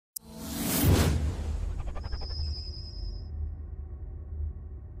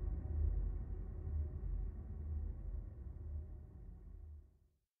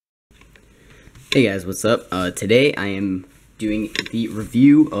Hey guys, what's up? Today I am doing the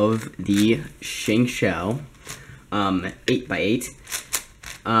review of the Shengshou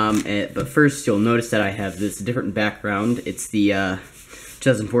 8x8. But first you'll notice that I have this different background. It's the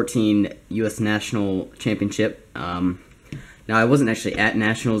 2014 U.S. National Championship. Now I wasn't actually at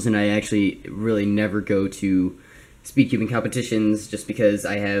Nationals, and I actually really never go to speedcubing competitions just because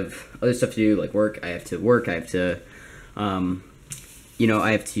I have other stuff to do, like work. I have to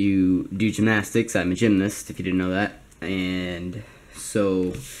I have to do gymnastics. I'm a gymnast, if you didn't know that. And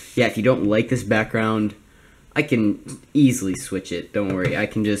so, yeah, if you don't like this background, I can easily switch it. Don't worry. I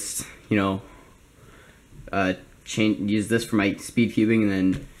can just, use this for my speed cubing, and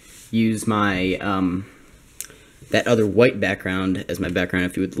then use my, that other white background as my background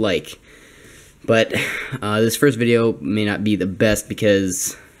if you would like. But this first video may not be the best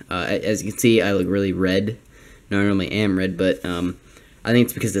because, as you can see, I look really red. No, I normally am red, but I think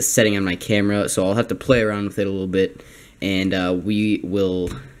it's because of the setting on my camera, so I'll have to play around with it a little bit, and we will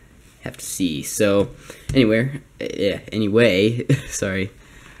have to see. So, anyway, sorry,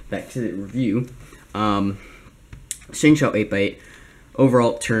 back to the review. Shengshou 8x8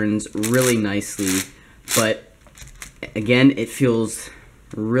 overall turns really nicely, but again, it feels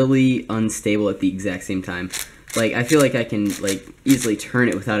really unstable at the exact same time. Like, I feel like I can easily turn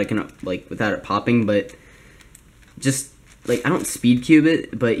it without it popping, but just I don't speed cube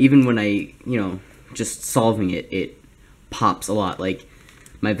it, but even when I, just solving it, it pops a lot. Like,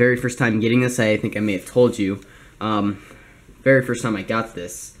 my very first time getting this, I think I may have told you, very first time I got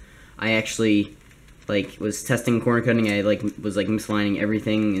this, I actually, was testing corner cutting. I, was, mislining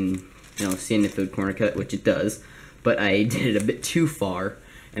everything and, seeing if it would corner cut, which it does, but I did it a bit too far,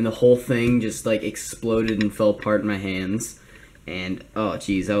 and the whole thing just, exploded and fell apart in my hands, and, oh,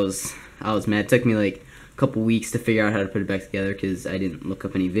 jeez, I was mad. It took me, couple weeks to figure out how to put it back together because I didn't look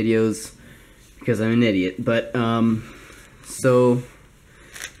up any videos because I'm an idiot. But so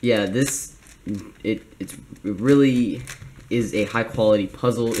yeah, it really is a high quality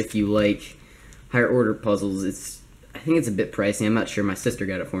puzzle. If you like higher order puzzles, I think it's a bit pricey. I'm not sure. My sister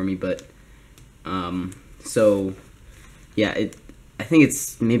got it for me, but so yeah, I think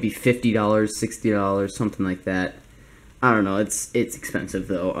it's maybe $50, $60, something like that. I don't know. It's expensive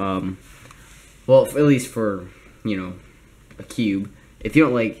though. Well, at least for, a cube. If you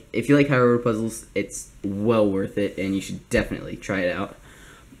like higher order puzzles, it's well worth it, and you should definitely try it out.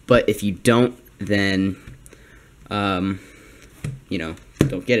 But if you don't, then, don't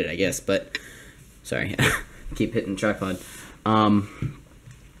get it, I guess. But, sorry, keep hitting the tripod.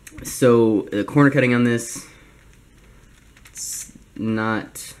 So, the corner cutting on this, it's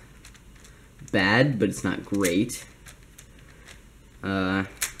not bad, but it's not great.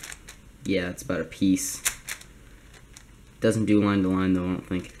 Yeah, it's about a piece. Doesn't do line to line though, I don't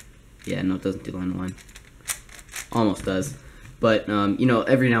think. Yeah, no, it doesn't do line to line. Almost does. But,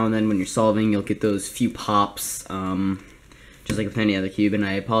 every now and then when you're solving, you'll get those few pops, just like with any other cube. And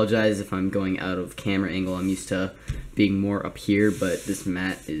I apologize if I'm going out of camera angle. I'm used to being more up here, but this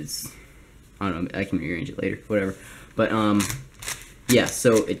mat is, I don't know, I can rearrange it later, whatever. But, yeah,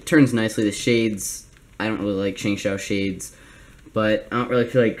 so it turns nicely. The shades, I don't really like Shengshou shades, but I don't really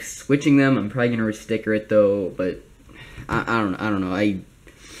feel like switching them. I'm probably gonna re-sticker it though, but I don't know. I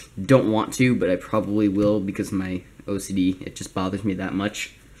don't want to, but I probably will because of my OCD. It just bothers me that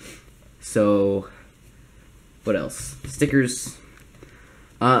much. So, what else? Stickers.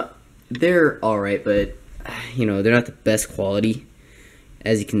 They're alright, but they're not the best quality.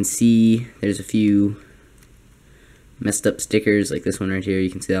 As you can see, there's a few messed up stickers, like this one right here. You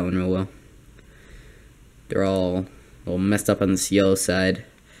can see that one real well. They're all a little messed up on this yellow side,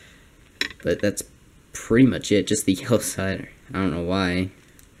 but that's pretty much it, just the yellow side. I don't know why,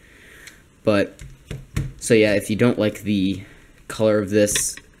 but so yeah, if you don't like the color of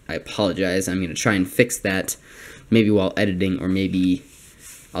this, I apologize. I'm gonna try and fix that, maybe while editing, or maybe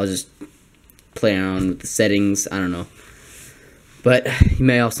I'll just play around with the settings. I don't know. But you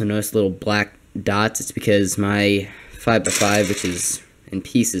may also notice little black dots. It's because my 5x5, which is in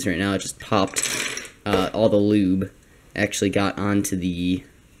pieces right now, it just popped. All the lube actually got onto the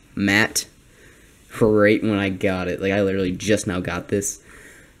mat right when I got it. I literally just now got this.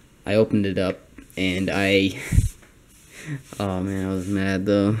 I opened it up, and oh man, I was mad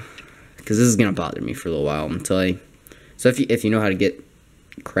though, because this is gonna bother me for a little while until so if you know how to get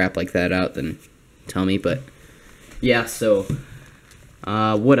crap like that out, then tell me. But yeah, so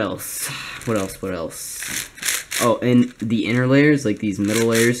what else? Oh, and the inner layers, like these middle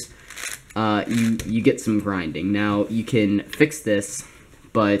layers, you get some grinding. Now, you can fix this,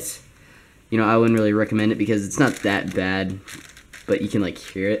 but, I wouldn't really recommend it because it's not that bad, but you can,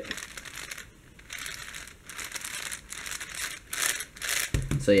 hear it.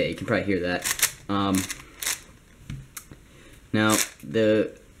 So yeah, you can probably hear that. Now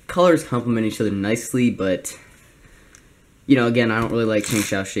the colors complement each other nicely, but you know, again, I don't really like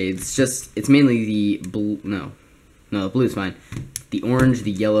Shengshou shades. It's mainly the blue. No, the blue is fine. The orange,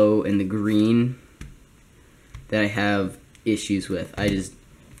 the yellow, and the green that I have issues with. I just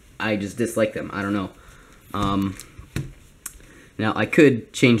dislike them. I don't know. Now I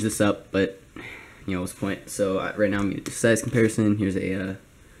could change this up, but you know what's the point? So right now I'm gonna do size comparison. Here's a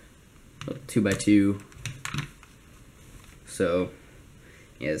 2x2. So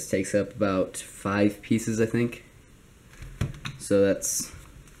yeah, this takes up about 5 pieces, I think. So that's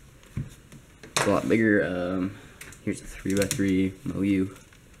a lot bigger. Here's a 3x3 MOU.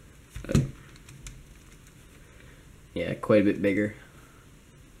 Yeah, quite a bit bigger.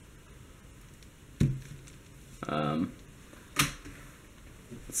 Let's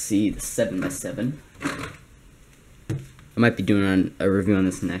see, the 7x7. I might be doing a review on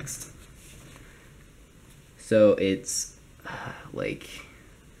this next. So it's like,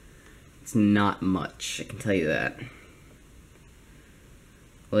 it's not much, I can tell you that.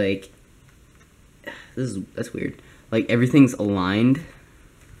 Like, that's weird. Like, everything's aligned.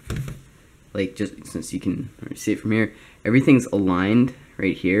 Like, just since you can see it from here, everything's aligned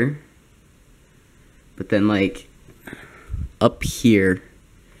right here. But then, like, up here,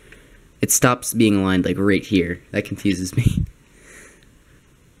 it stops being aligned, like, right here. That confuses me.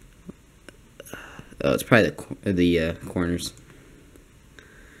 Oh, it's probably the corners.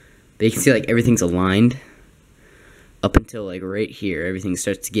 But you can see, like, everything's aligned up until, like, right here. Everything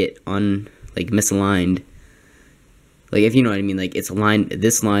starts to get misaligned. Like, if you know what I mean, like, it's aligned,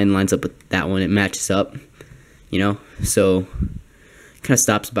 this line lines up with that one, it matches up, you know? So, it kind of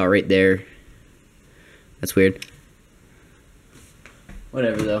stops about right there. That's weird.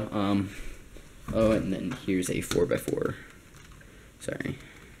 Whatever, though. Oh, and then here's a 4x4. Sorry.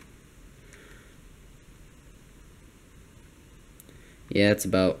 Yeah, it's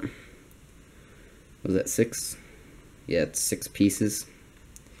about, what was that, 6? Yeah, it's 6 pieces.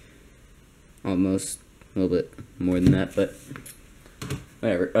 Almost. A little bit more than that, but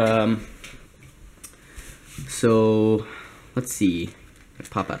whatever. So let's see. I'll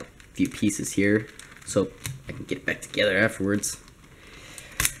pop out a few pieces here so I can get it back together afterwards.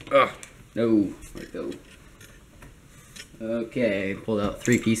 Oh no, where'd it go? Okay, pulled out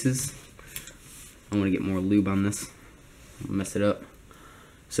 3 pieces. I want to get more lube on this. I'll mess it up.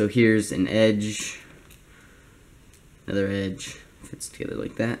 So here's an edge, another edge, fits together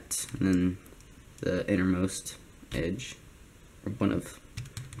like that, and then the innermost edge, or one of,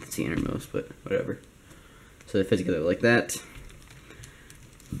 it's the innermost, but whatever. So they fit together like that.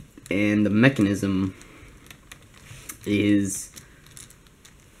 And the mechanism is,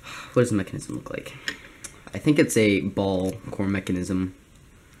 what does the mechanism look like? I think it's a ball core mechanism.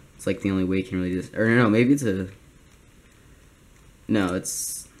 It's like the only way you can really just, or no, maybe it's a, no,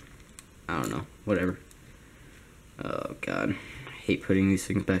 it's, I don't know, whatever. Oh god, I hate putting these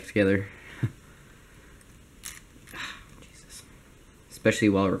things back together. Especially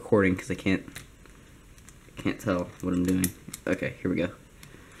while recording, because I can't tell what I'm doing. Okay, here we go.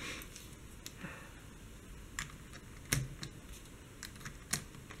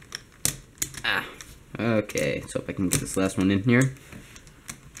 Okay, so if I can get this last one in here.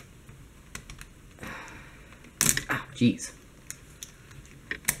 Jeez.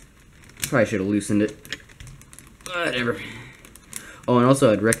 Probably should have loosened it. Whatever. Oh, and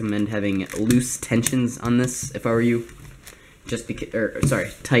also I'd recommend having loose tensions on this if I were you. Just because, or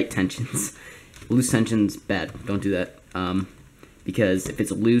sorry, tight tensions. Loose tensions, bad. Don't do that. Because if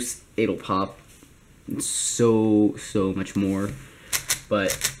it's loose, it'll pop so much more.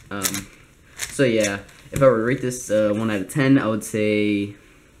 But so yeah, if I were to rate this 1 out of 10, I would say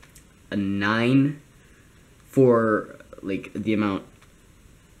a 9 for like the amount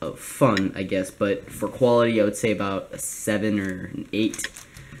of fun, I guess. But for quality, I would say about a 7 or an 8.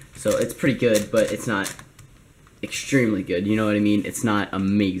 So it's pretty good, but it's not extremely good, you know what I mean? It's not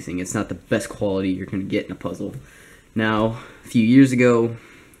amazing. It's not the best quality you're going to get in a puzzle. Now, a few years ago,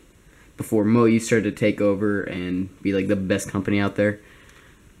 before MOU started to take over and be like the best company out there,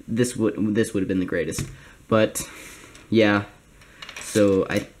 this would have been the greatest. But yeah, so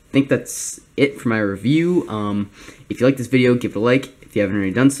I think that's it for my review. If you like this video, give it a like. If you haven't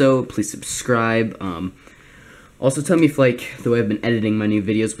already done so, please subscribe. Also tell me if you like the way I've been editing my new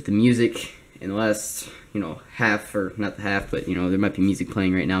videos with the music in the last, you know, half, or not the half, but you know, there might be music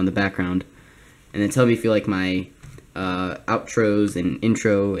playing right now in the background. And then tell me if you like my outros and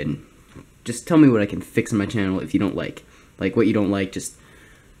intro, and just tell me what I can fix on my channel if you don't like what you don't like. Just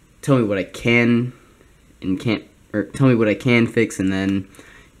tell me what I can and can't, or tell me what I can fix, and then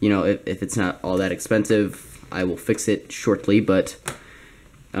you know, if it's not all that expensive, I will fix it shortly, but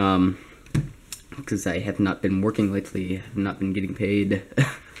because I have not been working lately, I have not been getting paid.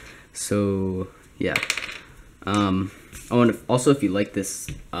 So yeah. Also, if you like this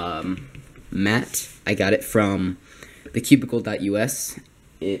mat, I got it from thecubicle.us.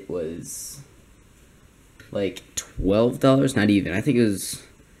 It was like $12, not even. I think it was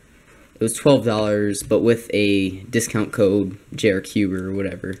 $12, but with a discount code JRCuber or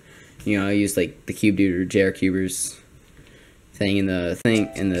whatever. You know, I used like the Cube Dude or JRCubers thing in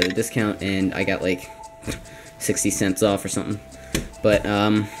the discount, and I got like 60 cents off or something. But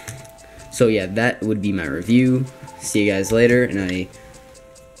so yeah, that would be my review. See you guys later, and I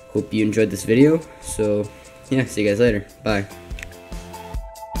hope you enjoyed this video. So yeah, see you guys later. Bye.